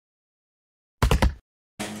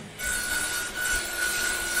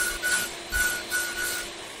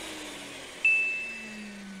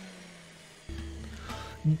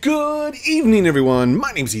Good evening, everyone.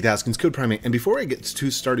 My name's Heath, Haskins, Code Primate, and before I get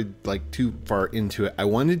too far into it, I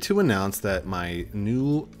wanted to announce that my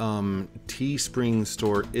new Teespring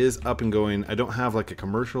store is up and going. I don't have like a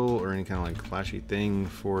commercial or any kind of like flashy thing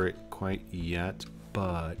for it quite yet,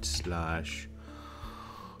 but slash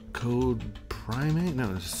Code Primate,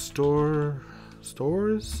 no, stores,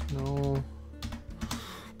 no.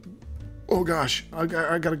 Oh gosh, I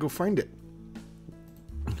gotta go find it.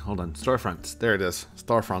 Hold on, storefronts. There it is.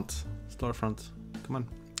 Storefronts. Come on.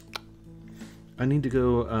 I need to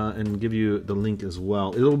go and give you the link as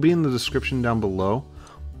well. It'll be in the description down below.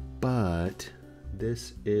 But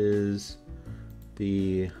this is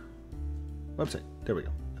the website. There we go.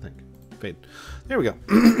 I think. Fade. There we go.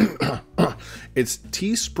 It's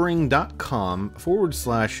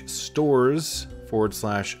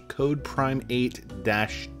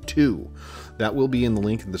teespring.com/stores/codeprime8-2. That will be in the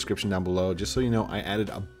link in the description down below. Just so you know, I added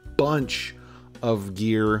a bunch of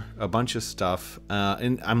gear, a bunch of stuff,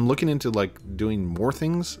 and I'm looking into like doing more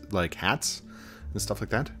things like hats and stuff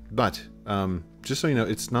like that. But just so you know,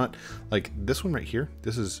 it's not like this one right here.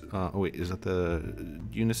 This is oh wait, is that the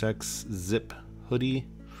unisex zip hoodie?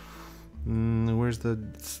 Where's the?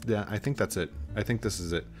 Yeah, I think that's it. I think this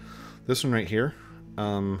is it. This one right here.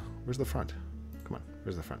 Where's the front? Come on,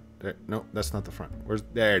 where's the front? There. No, that's not the front.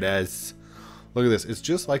 There it is. Look at this. It's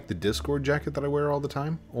just like the Discord jacket that I wear all the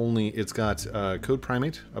time, only it's got Code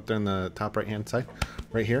Primate up there on the top right hand side,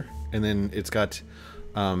 right here, and then it's got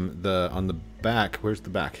on the back. Where's the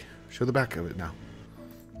back? Show the back of it now.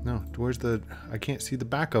 No, where's the? I can't see the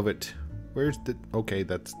back of it. Where's the? Okay,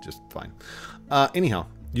 that's just fine. Anyhow,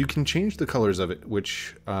 you can change the colors of it,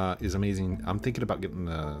 which is amazing. I'm thinking about getting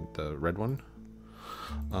the red one,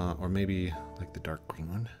 or maybe like the dark green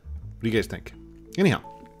one. What do you guys think? Anyhow,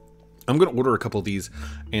 I'm going to order a couple of these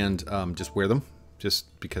and just wear them,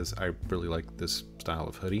 just because I really like this style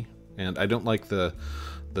of hoodie. And I don't like the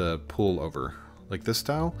pullover, like this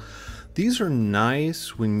style. These are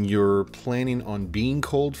nice when you're planning on being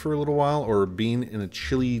cold for a little while or being in a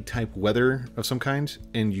chilly type weather of some kind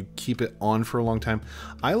and you keep it on for a long time.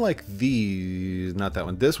 I like these, not that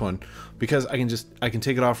one, this one, because I can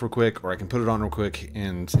take it off real quick or I can put it on real quick,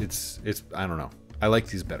 and it's I don't know. I like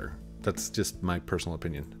these better. That's just my personal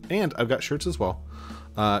opinion. And I've got shirts as well.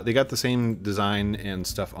 They got the same design and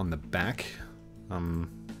stuff on the back.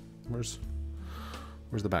 Where's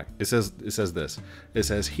the back? It says this. It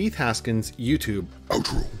says Heath Haskins YouTube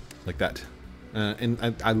outro, like that.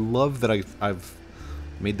 And I love that I've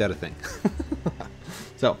made that a thing.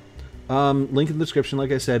 So, link in the description,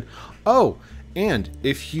 like I said. Oh, and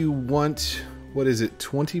if you want, what is it,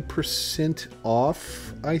 20%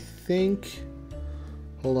 off? I think.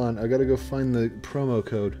 Hold on, I gotta go find the promo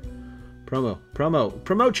code.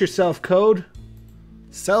 Promote yourself, code.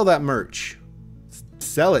 Sell that merch.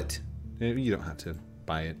 Sell it. You don't have to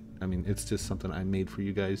buy it. I mean, it's just something I made for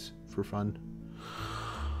you guys for fun.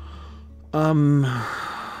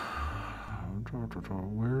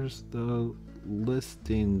 Where's the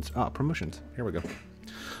listings? Ah, promotions. Here we go.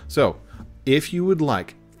 So, if you would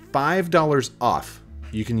like $5 off,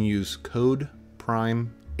 you can use code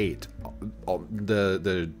PRIME8.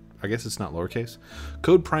 I guess it's not lowercase.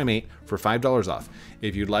 Code PRIME8 for $5 off.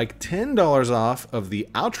 If you'd like $10 off of the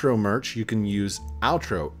outro merch, you can use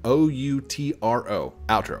outro, O-U-T-R-O,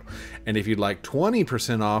 outro. And if you'd like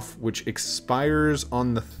 20% off, which expires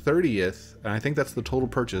on the 30th, and I think that's the total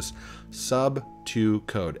purchase, sub to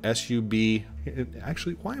code, S-U-B.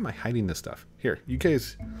 Actually, why am I hiding this stuff? Here, you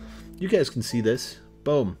guys can see this.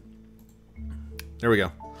 Boom. There we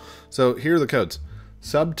go. So here are the codes.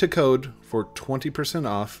 Sub to code for 20%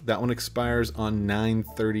 off. That one expires on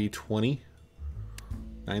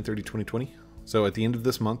 9/30/2020. So at the end of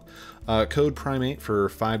this month. Code PRIME8 for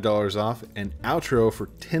 $5 off and outro for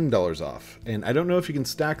 $10 off. And I don't know if you can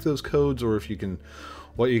stack those codes or if you can,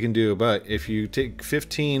 what you can do, but if you take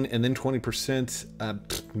 15 and then 20%,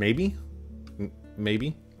 maybe,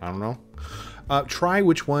 I don't know. Try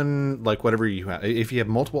which one, like whatever you have. If you have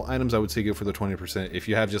multiple items, I would say go for the 20%. If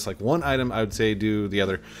you have just like one item, I would say do the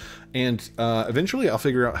other. And eventually I'll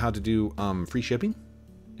figure out how to do free shipping.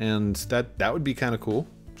 And that would be kind of cool.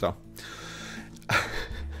 So,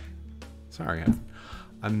 sorry,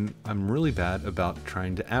 I'm really bad about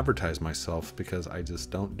trying to advertise myself because I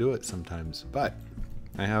just don't do it sometimes. But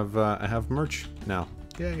I have merch now.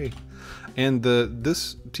 Yay. And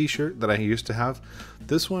this t-shirt that I used to have,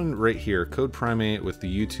 this one right here, Code PRIME8 with the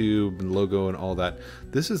YouTube logo and all that,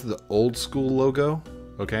 this is the old school logo,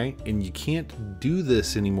 okay? And you can't do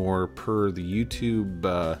this anymore per the YouTube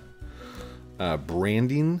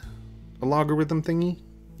branding algorithm thingy.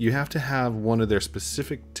 you have to have one of their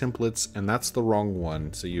specific templates, and that's the wrong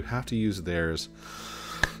one. So you have to use theirs.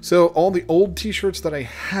 So all the old t-shirts that I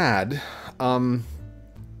had,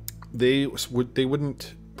 they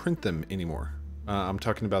wouldn't print them anymore. I'm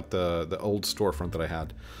talking about the old storefront that I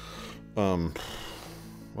had.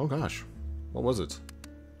 Oh gosh, what was it?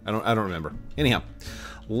 I don't remember. Anyhow,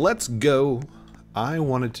 let's go. I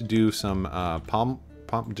wanted to do some palm.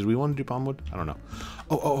 Did we want to do palm wood? I don't know.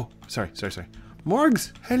 Oh, sorry.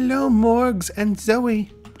 Morgs, hello Morgs and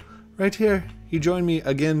Zoe, right here. You joined me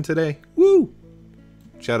again today. Woo!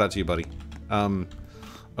 Shout out to you, buddy.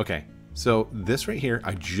 Okay, so this right here,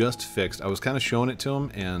 I just fixed. I was kind of showing it to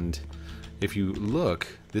him, and if you look,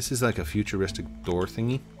 this is like a futuristic door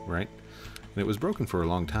thingy, right? And it was broken for a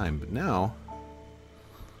long time, but now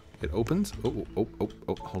it opens. Oh,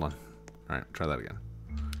 hold on. All right, try that again.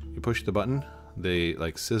 You push the button, they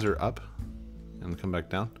like scissor up and come back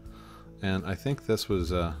down. And I think this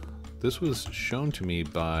was shown to me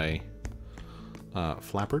by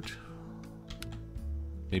Flappert.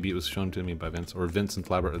 Maybe it was shown to me by Vince, or Vince and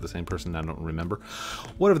Flappert are the same person. I don't remember.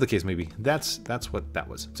 Whatever the case may be, that's what that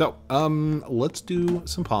was. So let's do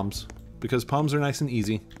some palms, because palms are nice and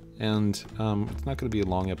easy, and it's not going to be a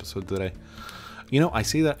long episode today. You know, I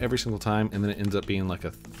say that every single time, and then it ends up being like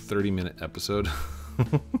a 30-minute episode.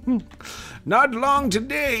 Not long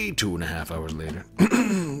today, 2.5 hours later.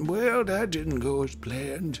 Well, that didn't go as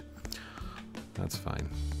planned. That's fine.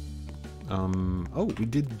 Oh, we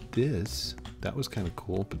did this. That was kind of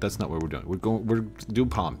cool, but that's not what we're doing. We're doing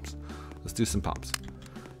palms. Let's do some palms.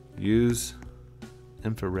 Use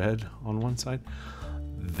infrared on one side.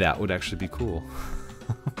 That would actually be cool.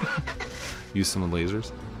 Use some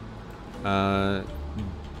lasers.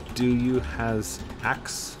 Do you has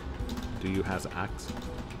axe? Do you has axe?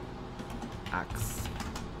 Axe.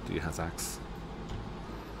 Do you has axe?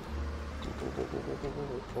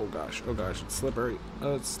 Oh gosh, it's slippery.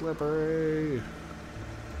 Oh, it's slippery.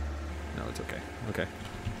 No, it's okay. Okay.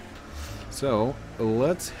 So,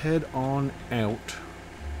 let's head on out.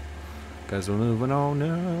 Guys, we're moving on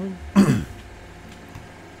now.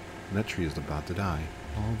 That tree is about to die.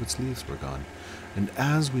 All of its leaves were gone. And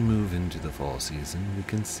as we move into the fall season, we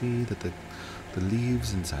can see that the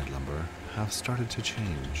leaves inside lumber have started to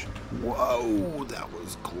change. Whoa, that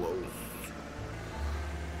was close.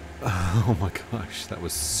 Oh my gosh, that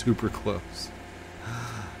was super close.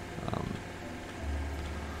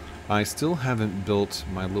 I still haven't built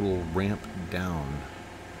my little ramp down,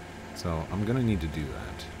 so I'm gonna need to do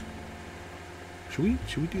that. Should we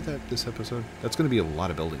do that this episode? That's gonna be a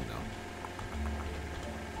lot of building though.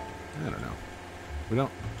 I don't know.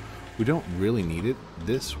 We don't really need it.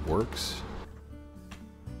 This works.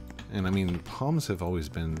 And I mean, palms have always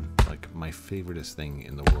been like my favoriteest thing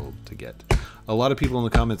in the world to get. A lot of people in the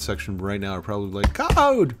comments section right now are probably like,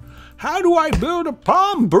 Code, how do I build a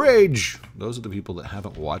palm bridge? Those are the people that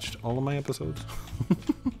haven't watched all of my episodes.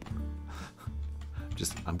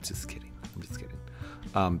 I'm just kidding.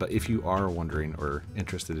 But if you are wondering or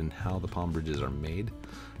interested in how the palm bridges are made,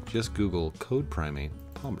 just Google Code Primate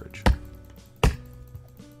palm bridge.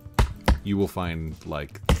 You will find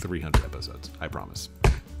like 300 episodes, I promise.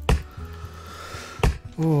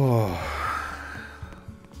 Oh,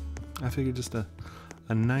 I figured just a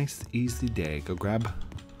nice, easy day. Go grab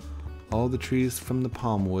all the trees from the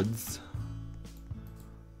palm woods,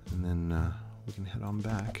 and then we can head on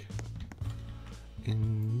back.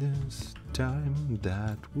 In this time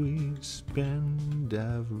that we spend,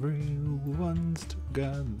 everyone's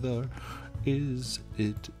together. Is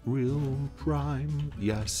it real crime?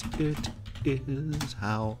 Yes, it is.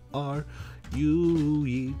 How are you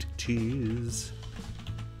eat cheese?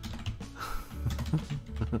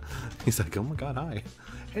 He's like, oh my god, hi.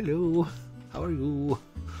 Hello, how are you?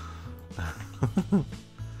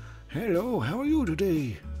 Hello, how are you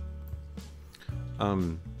today?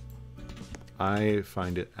 I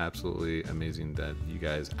find it absolutely amazing that you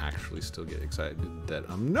guys actually still get excited that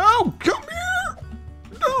no, come here!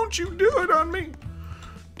 Don't you do it on me!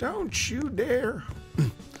 Don't you dare!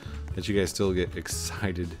 That you guys still get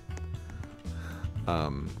excited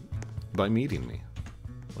by meeting me.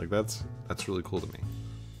 Like that's really cool to me.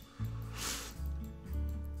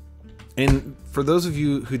 And for those of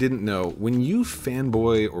you who didn't know, when you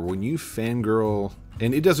fanboy or when you fangirl,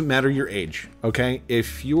 and it doesn't matter your age, okay?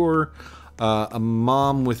 If you're a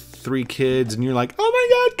mom with 3 kids and you're like, oh my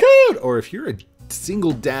god, Code! Or if you're a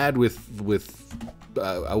single dad with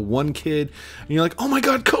a 1 kid and you're like, oh my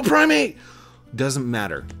god, Code Primate! Doesn't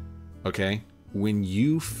matter, okay? When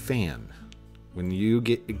you fan, when you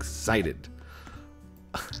get excited,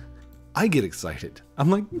 I get excited. I'm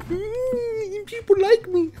like, I'm people like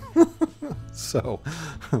me. So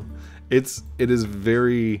it is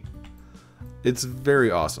very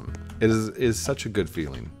awesome. It is such a good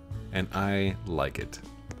feeling, and I like it.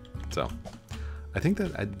 So I think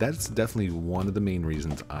that's definitely one of the main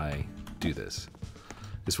reasons I do this.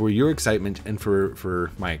 Is for your excitement and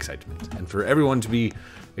for my excitement and for everyone to be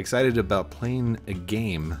excited about playing a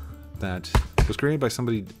game that was created by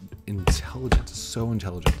somebody intelligent, so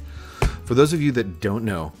intelligent. For those of you that don't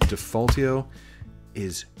know, Defaultio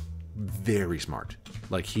is very smart.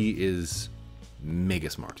 Like, he is mega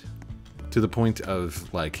smart. To the point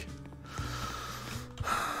of, like,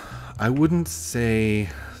 I wouldn't say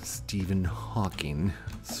Stephen Hawking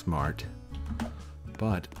smart,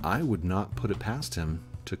 but I would not put it past him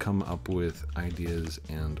to come up with ideas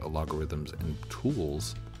and algorithms and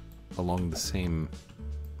tools along the same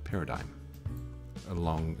paradigm,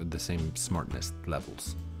 along the same smartness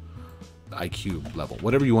levels, IQ level,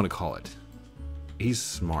 whatever you want to call it. He's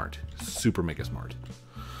smart, super mega smart.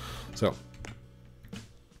 So,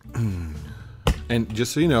 and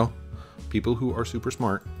just so you know, people who are super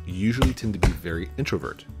smart usually tend to be very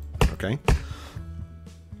introvert, okay?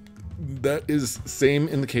 That is same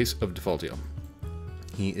in the case of Defaultio.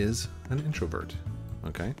 He is an introvert,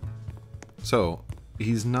 okay? So,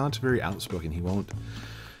 he's not very outspoken.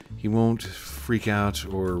 He won't freak out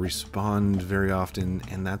or respond very often,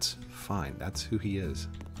 and that's fine. That's who he is,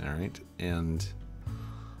 all right? And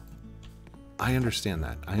I understand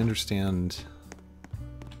that. I understand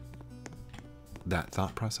that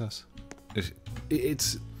thought process.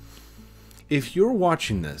 If you're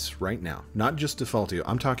watching this right now, not just Defaultio,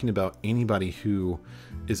 I'm talking about anybody who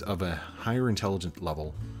is of a higher intelligent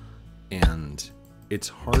level, and it's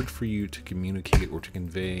hard for you to communicate or to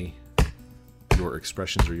convey your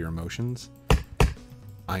expressions or your emotions,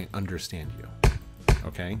 I understand you,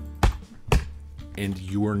 okay? And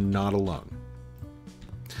you are not alone.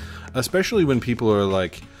 Especially when people are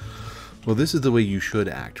like, well, this is the way you should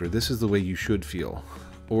act, or this is the way you should feel.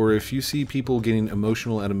 Or if you see people getting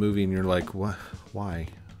emotional at a movie and you're like, what? Why?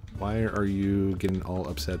 Why are you getting all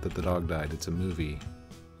upset that the dog died? It's a movie.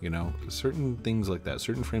 You know, certain things like that,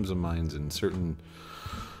 certain frames of minds and certain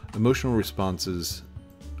emotional responses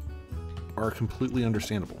are completely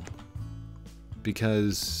understandable.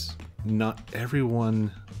 Because not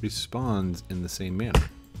everyone responds in the same manner,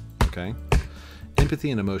 okay? Empathy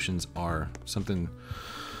and emotions are something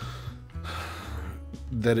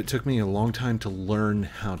that it took me a long time to learn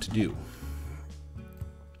how to do.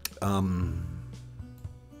 I'm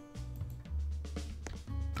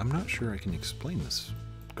not sure I can explain this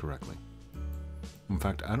correctly. In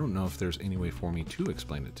fact, I don't know if there's any way for me to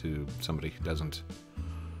explain it to somebody who doesn't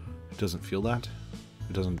feel that,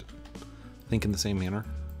 who doesn't think in the same manner.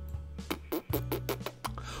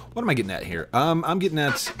 What am I getting at here? I'm getting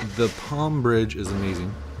at the Palm Bridge is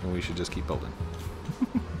amazing, and we should just keep building.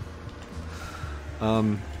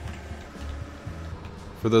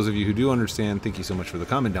 For those of you who do understand, thank you so much for the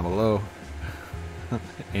comment down below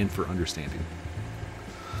and for understanding.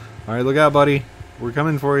 All right, look out, buddy. We're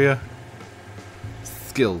coming for you.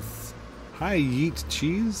 Skills. Hi, Yeet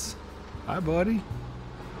Cheese. Hi, buddy.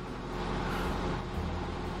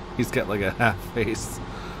 He's got like a half face.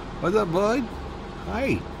 What's up, bud?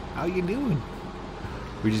 Hi. How you doing?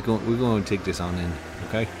 We're going to take this on in,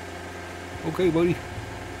 okay? Okay, buddy.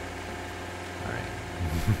 All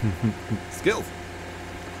right. Skills.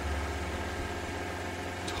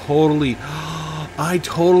 Totally. I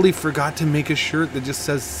totally forgot to make a shirt that just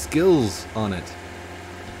says skills on it.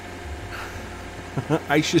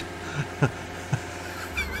 I should.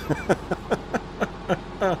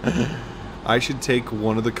 I should take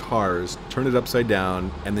one of the cars, turn it upside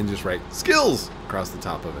down, and then just write skills across the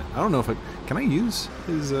top of it. I don't know if can I use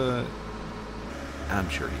his. I'm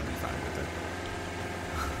sure he'd be fine with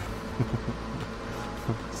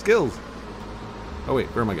it. Skills. Oh wait,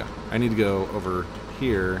 where am I going? I need to go over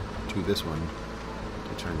here to this one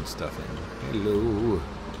to turn stuff in. Hello.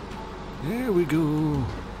 There we go.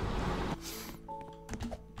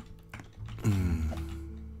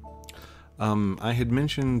 I had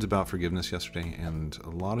mentioned about forgiveness yesterday, and a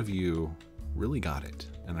lot of you really got it,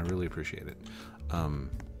 and I really appreciate it.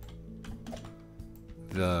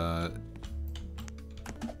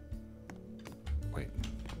 Wait.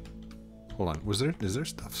 Hold on. Is there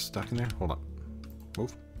stuff stuck in there? Hold on.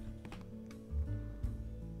 Move.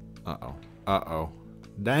 Uh-oh. Uh-oh.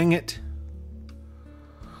 Dang it.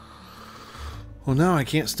 Well, now I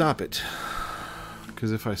can't stop it.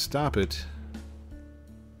 Because if I stop it...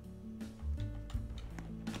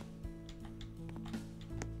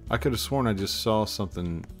 I could have sworn I just saw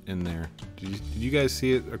something in there. Did you guys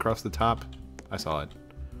see it across the top? I saw it.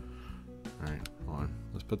 Alright, hold on.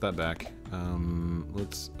 Let's put that back.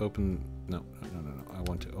 Let's open... No. I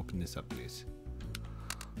want to open this up, please.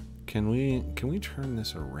 Can we turn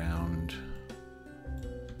this around?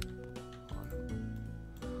 Hold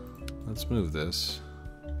on. Let's move this.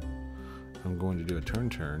 I'm going to do a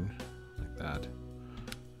turn, like that.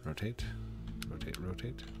 Rotate. There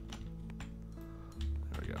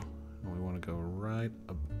we go. And we want to go right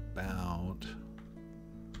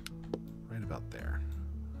about there.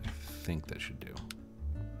 I think that should do.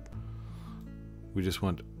 We just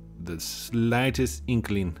want the slightest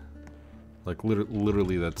inkling. Like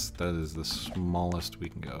literally that is the smallest we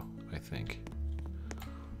can go, I think.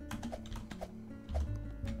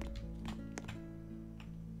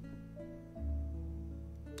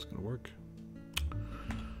 It's gonna work.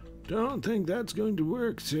 Don't think that's going to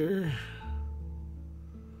work, sir.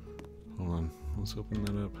 Hold on, let's open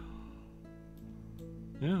that up.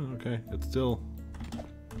 Yeah, okay. It's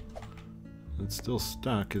still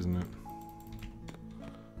stuck, isn't it?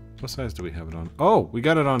 What size do we have it on? Oh, we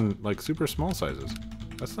got it on like super small sizes.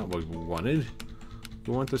 That's not what we wanted.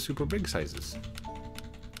 We want the super big sizes.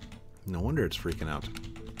 No wonder it's freaking out.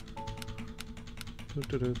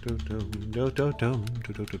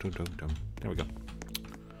 There we go.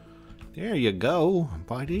 There you go,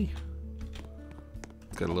 buddy.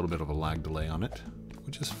 It's got a little bit of a lag delay on it,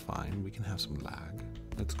 which is fine. We can have some lag.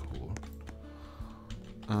 That's cool.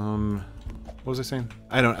 What was I saying?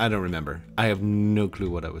 I don't remember. I have no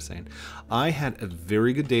clue what I was saying. I had a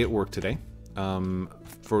very good day at work today.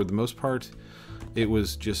 For the most part, it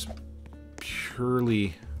was just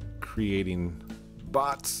purely creating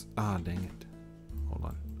bots. Ah, dang it. Hold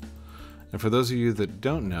on. And for those of you that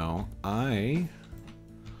don't know,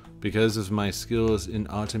 because of my skills in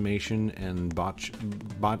automation and bots,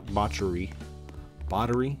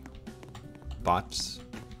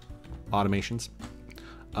 automations,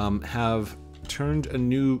 have turned a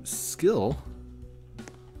new skill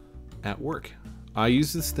at work. I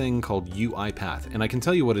use this thing called UiPath, and I can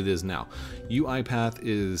tell you what it is now. UiPath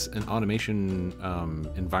is an automation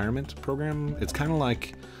environment program. It's kind of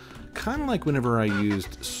like whenever I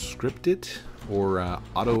used Scriptit or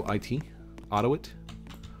AutoIt,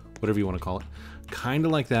 whatever you want to call it. Kind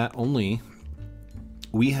of like that, only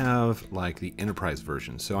we have like the enterprise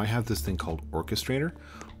version. So I have this thing called Orchestrator,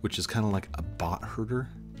 which is kind of like a bot herder.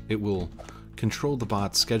 It will control the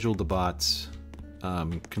bots, schedule the bots,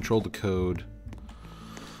 control the code,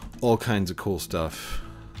 all kinds of cool stuff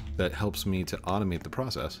that helps me to automate the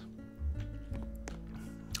process.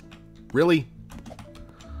 Really?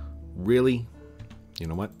 Really? You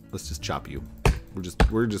know what? Let's just chop you.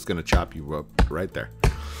 We're just gonna chop you up right there.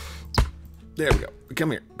 There we go.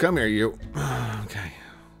 Come here, you. Okay.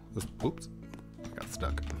 Oops. I got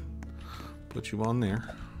stuck. Put you on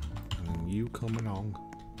there, and then you come along.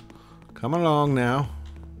 Come along now.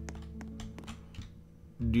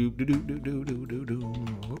 Do do do do do do do do.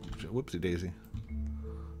 Whoopsie daisy.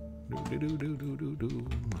 Do do do do do do.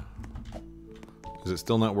 Is it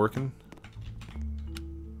still not working?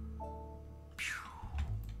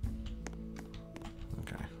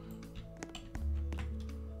 Okay.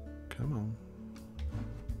 Come on.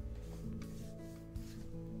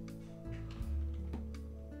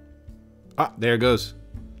 Ah, there it goes.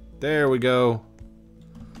 There we go.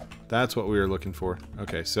 That's what we were looking for.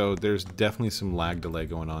 Okay, so there's definitely some lag delay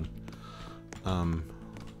going on.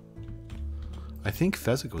 I think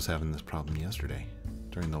Fezzik was having this problem yesterday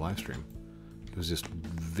during the live stream. It was just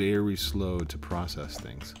very slow to process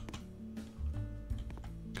things.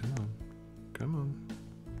 Come on. Come on.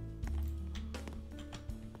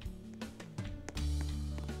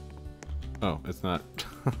 Oh, it's not.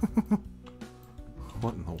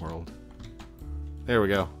 What in the world? There we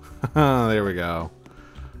go. There we go.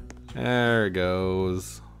 There it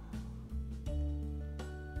goes.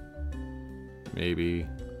 Maybe.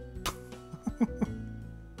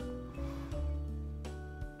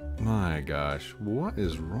 My gosh, what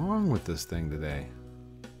is wrong with this thing today?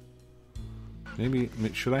 Maybe,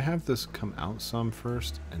 should I have this come out some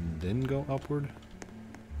first and then go upward?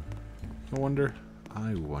 I wonder.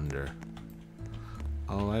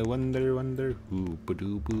 Oh, I wonder. Who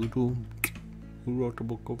wrote the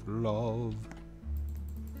book of love?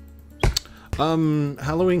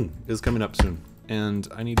 Halloween is coming up soon, and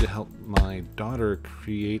I need to help my daughter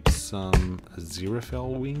create some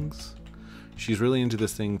Aziraphale wings. She's really into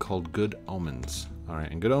this thing called Good Omens.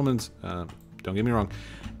 Alright, and Good Omens, don't get me wrong,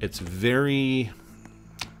 it's very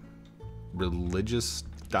religious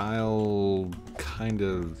style kind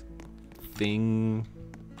of thing.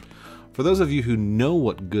 For those of you who know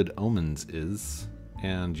what Good Omens is,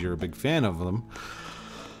 and you're a big fan of them,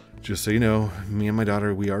 just so you know, me and my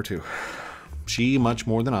daughter, we are too. She much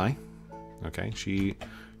more than I. Okay,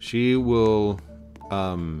 she will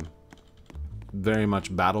very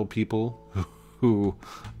much battle people who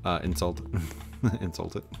insult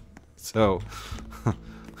it. So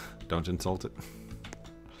don't insult it.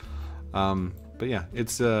 But yeah,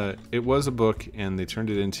 it was a book, and they turned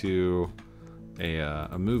it into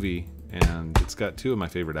a movie, and it's got two of my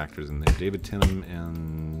favorite actors in there, David Tennant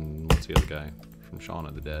and what's the other guy from Shaun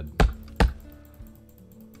of the Dead.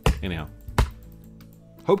 Anyhow,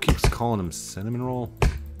 Hope keeps calling him Cinnamon Roll.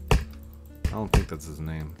 I don't think that's his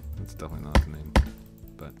name. That's definitely not his name.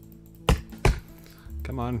 But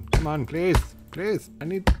come on, please, I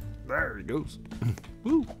need. There he goes.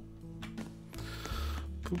 Woo.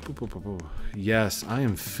 Yes, I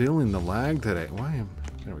am feeling the lag today. Why am?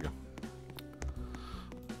 There we go.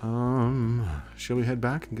 Shall we head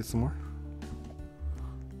back and get some more?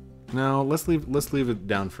 No, let's leave it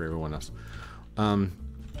down for everyone else.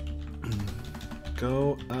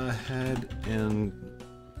 Go ahead and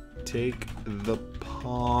take the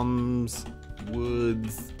Palms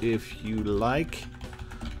Woods if you like.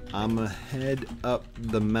 I'ma head up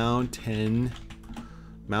the mountains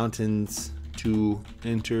to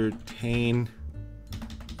entertain,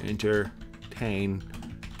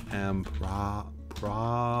 and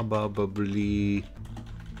probably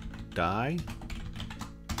die.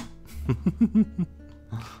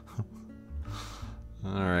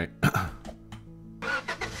 All right.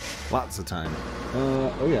 Lots of time.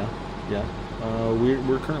 Oh yeah.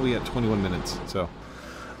 We're currently at 21 minutes. So,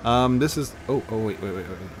 this is. Oh wait.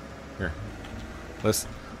 Here.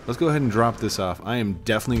 Let's go ahead and drop this off. I am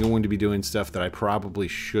definitely going to be doing stuff that I probably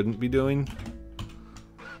shouldn't be doing.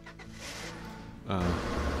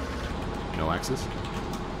 No access.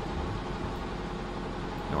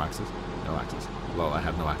 No access. No access. Well, I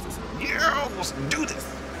have no access. Yeah, let's do this.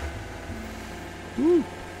 Woo.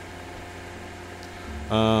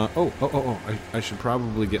 I should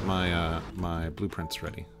probably get my my blueprints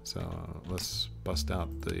ready. So let's bust out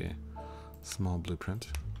the small blueprint.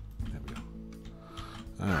 There we go.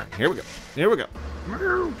 All right, here we go.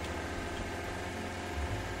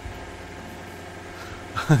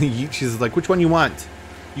 She's like, which one you want?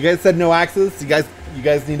 You guys said no access. You guys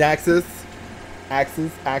need access.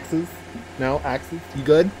 Access. No access. You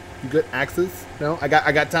good? Access? No. I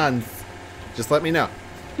got tons. Just let me know.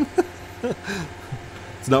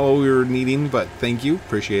 It's not what we were needing, but thank you.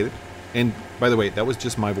 Appreciate it. And by the way, that was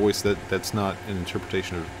just my voice. That's not an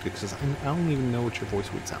interpretation of, because I don't even know what your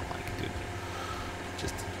voice would sound like, dude.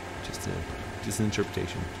 Just an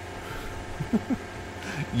interpretation.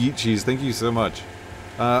 Yeet cheese, thank you so much.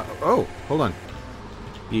 Oh, hold on.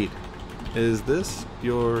 Yeet, is this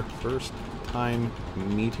your first time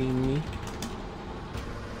meeting me?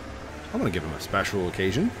 I'm gonna give him a special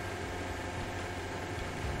occasion.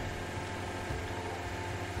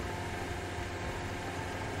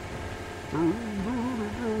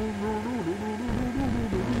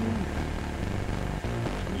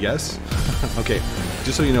 Yes? Okay,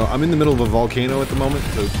 just so you know, I'm in the middle of a volcano at the moment,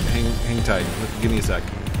 so hang tight. Give me a sec.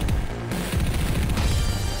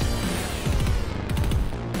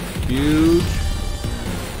 Huge.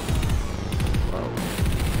 Wow.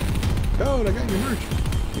 Code, I got your merch.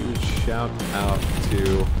 Huge shout out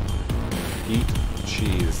to Eat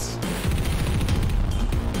Cheese.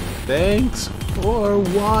 Thanks for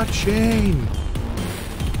watching.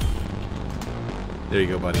 There you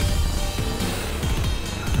go, buddy.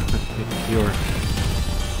 You're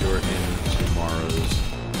in tomorrow's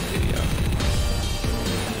video.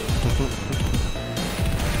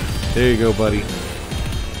 There you go, buddy.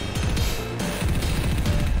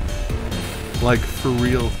 Like, for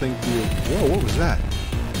real, thank you. Whoa, what was that?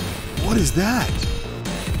 What is that?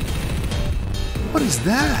 What is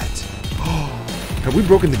that? Oh, have we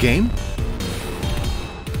broken the game?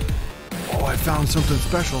 Oh, I found something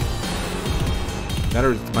special. That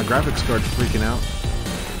or my graphics card's freaking out.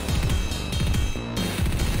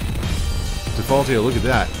 Defaultio, look at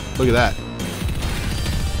that. Look at that.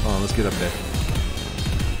 Oh, let's get up there.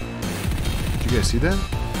 Did you guys see that?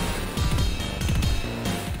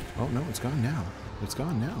 Oh, no, it's gone now. It's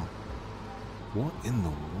gone now. What in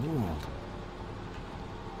the world?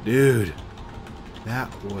 Dude,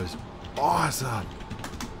 that was awesome.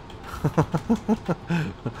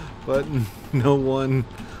 But no one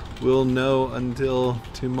will know until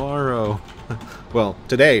tomorrow. Well,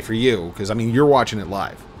 today for you, because, I mean, you're watching it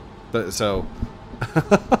live. But, so,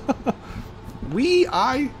 we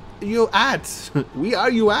are you at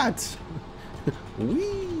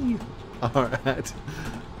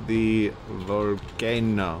the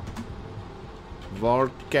volcano.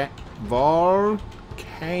 Volcano.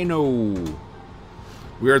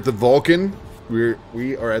 We are at the Vulcan.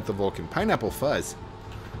 We are at the Vulcan. Pineapple fuzz.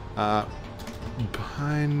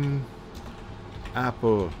 Pineapple.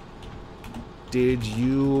 Did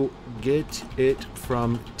you get it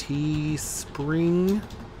from Teespring?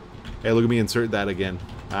 Hey, look at me insert that again.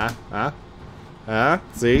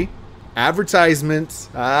 See? Advertisements.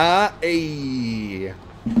 Hey.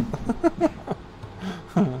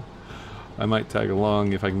 I might tag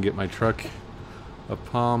along if I can get my truck a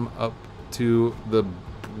palm up to the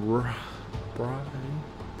Bry?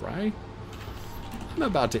 I'm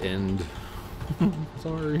about to end.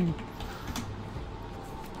 Sorry.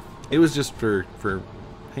 It was just for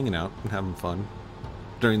hanging out and having fun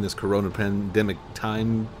during this corona pandemic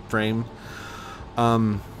time frame.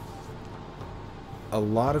 A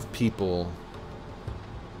lot of people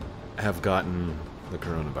have gotten the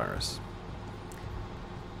coronavirus.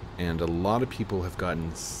 And a lot of people have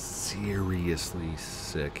gotten seriously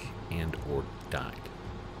sick and or died.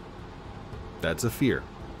 That's a fear.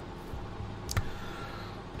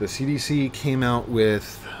 The CDC came out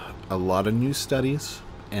with a lot of new studies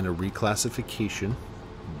and a reclassification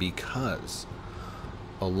because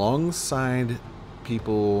alongside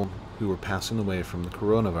people who were passing away from the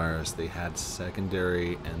coronavirus, they had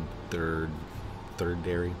secondary and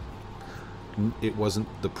thirdary. It wasn't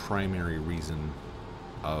the primary reason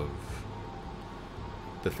of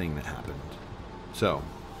the thing that happened. So,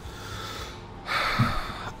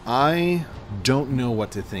 I don't know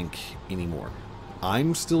what to think anymore.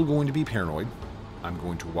 I'm still going to be paranoid. I'm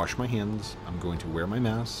going to wash my hands, I'm going to wear my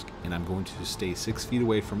mask, and I'm going to stay 6 feet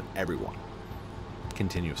away from everyone.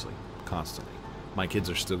 Continuously. Constantly. My kids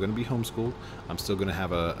are still going to be homeschooled. I'm still going to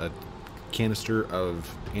have a canister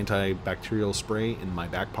of antibacterial spray in my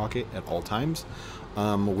back pocket at all times.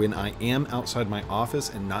 When I am outside my office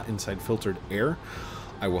and not inside filtered air,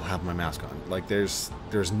 I will have my mask on. Like, there's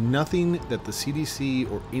nothing that the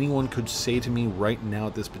CDC or anyone could say to me right now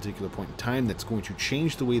at this particular point in time that's going to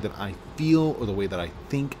change the way that I feel or the way that I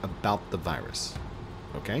think about the virus.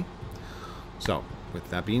 Okay? So, with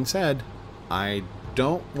that being said, I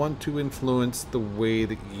don't want to influence the way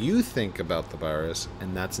that you think about the virus,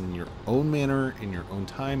 and that's in your own manner, in your own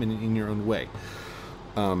time, and in your own way.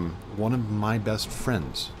 One of my best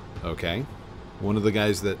friends, okay? One of the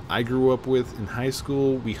guys that I grew up with in high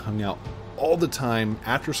school, we hung out all the time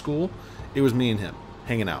after school. It was me and him,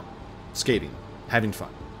 hanging out, skating, having fun.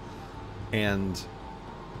 And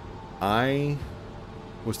I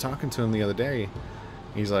was talking to him the other day.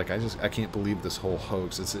 He's like, I can't believe this whole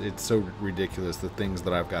hoax. It's so ridiculous, the things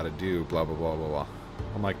that I've got to do, blah, blah, blah, blah, blah.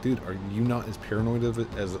 I'm like, dude, are you not as paranoid of it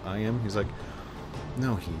as I am? He's like,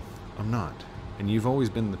 no, Heath, I'm not. And you've always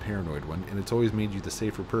been the paranoid one, and it's always made you the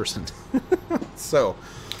safer person. So,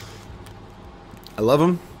 I love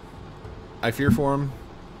him. I fear for him.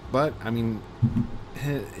 But, I mean,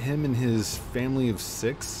 him and his family of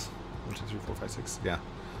 6. 1, 2, 3, 4, 5, 6. Yeah.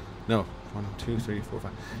 No. 1, 2, 3, 4,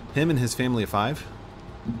 5. Him and his family of 5.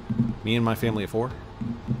 Me and my family of 4.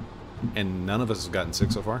 And none of us has gotten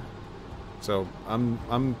sick so far. So,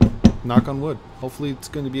 I'm knock on wood. Hopefully it's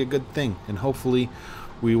going to be a good thing. And hopefully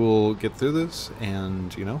we will get through this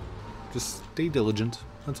and, you know, just stay diligent.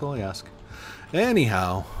 That's all I ask.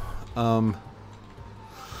 Anyhow, I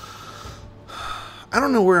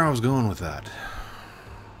don't know where I was going with that.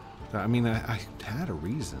 I mean, I had a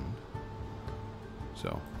reason.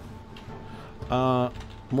 So,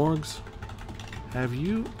 Morgs, have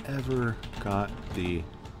you ever got the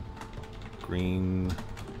green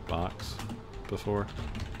box before?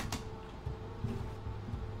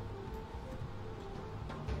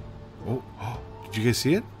 Oh, did you guys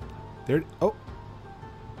see it? There. Oh.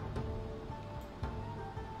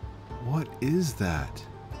 What is that?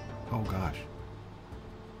 Oh, gosh.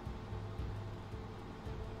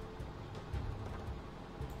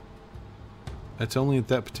 That's only at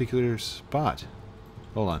that particular spot.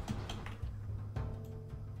 Hold on.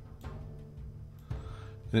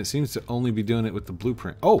 And it seems to only be doing it with the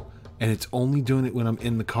blueprint. Oh, and it's only doing it when I'm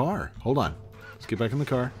in the car. Hold on. Let's get back in the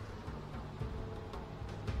car.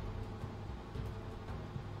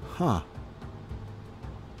 Huh.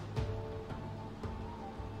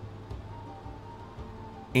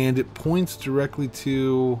 And it points directly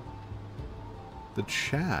to the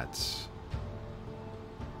chats.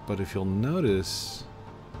 But if you'll notice,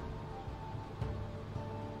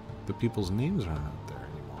 the people's names aren't out there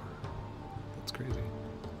anymore. That's crazy.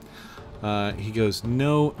 He goes,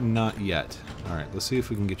 no, not yet. Alright, let's see if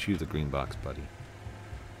we can get you the green box, buddy.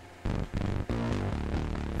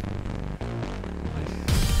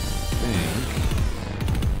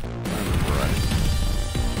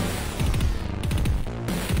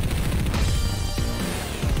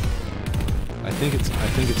 I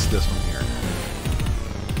think it's this one here.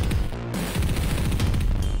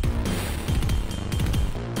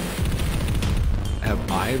 Have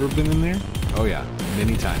I ever been in there? Oh yeah,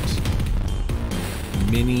 many times.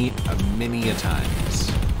 Many a times.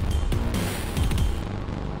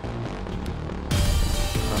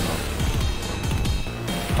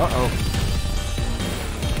 Uh-oh.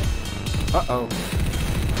 Uh-oh.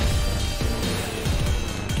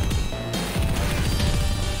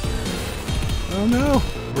 Oh no!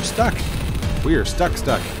 We're stuck! We are stuck.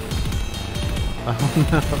 Oh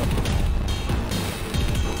no!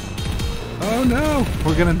 Oh no!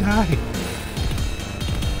 We're gonna die!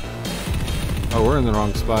 Oh, we're in the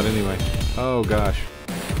wrong spot anyway. Oh gosh.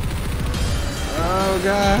 Oh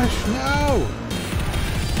gosh, no!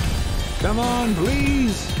 Come on,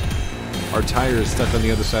 please! Our tire is stuck on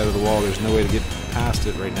the other side of the wall. There's no way to get past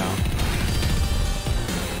it right now.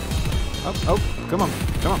 Oh, come on.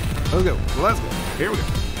 Let's go. Here we go.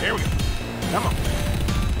 Come on.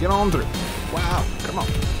 Get on through. Wow, come on.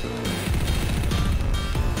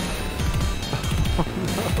 Oh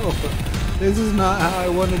no. This is not how I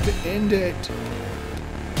wanted to end it.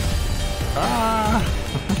 Ah!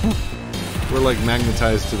 We're like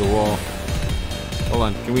magnetized to the wall. Hold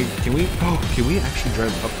on, can we actually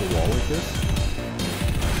drive up the wall like this?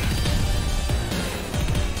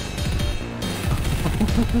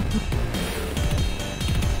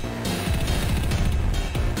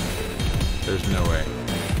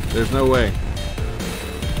 There's no way.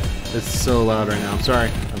 It's so loud right now. I'm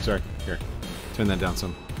sorry. Here, turn that down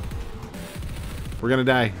some. We're gonna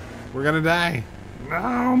die. No,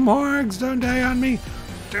 Morgs, don't die on me.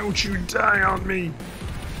 Don't you die on me.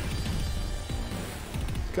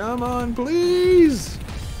 Come on, please.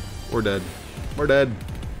 We're dead.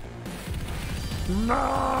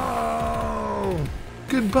 No.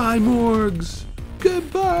 Goodbye, Morgs.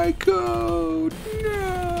 Goodbye, code.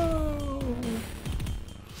 No.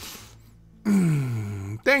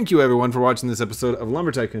 Thank you, everyone, for watching this episode of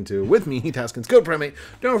Lumber Tycoon 2 with me, Heath, Haskins, code PROJOOT.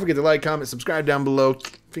 Don't forget to like, comment, subscribe down below.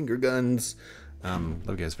 Finger guns. Love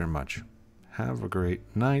you guys very much. Have a great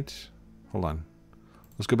night. Hold on.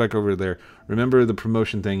 Let's go back over there. Remember the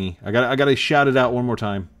promotion thingy. I gotta shout it out one more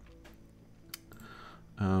time.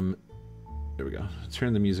 There we go.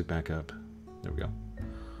 Turn the music back up. There we go.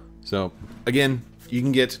 So again, you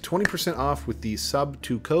can get 20% off with the sub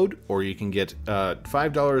to code, or you can get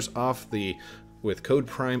 $5 off with code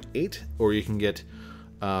Prime8, or you can get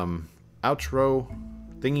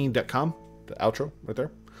outrothingy.com, the outro right there.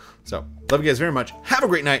 So love you guys very much. Have a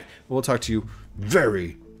great night. We'll talk to you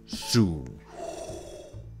very soon.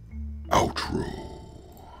 Outro.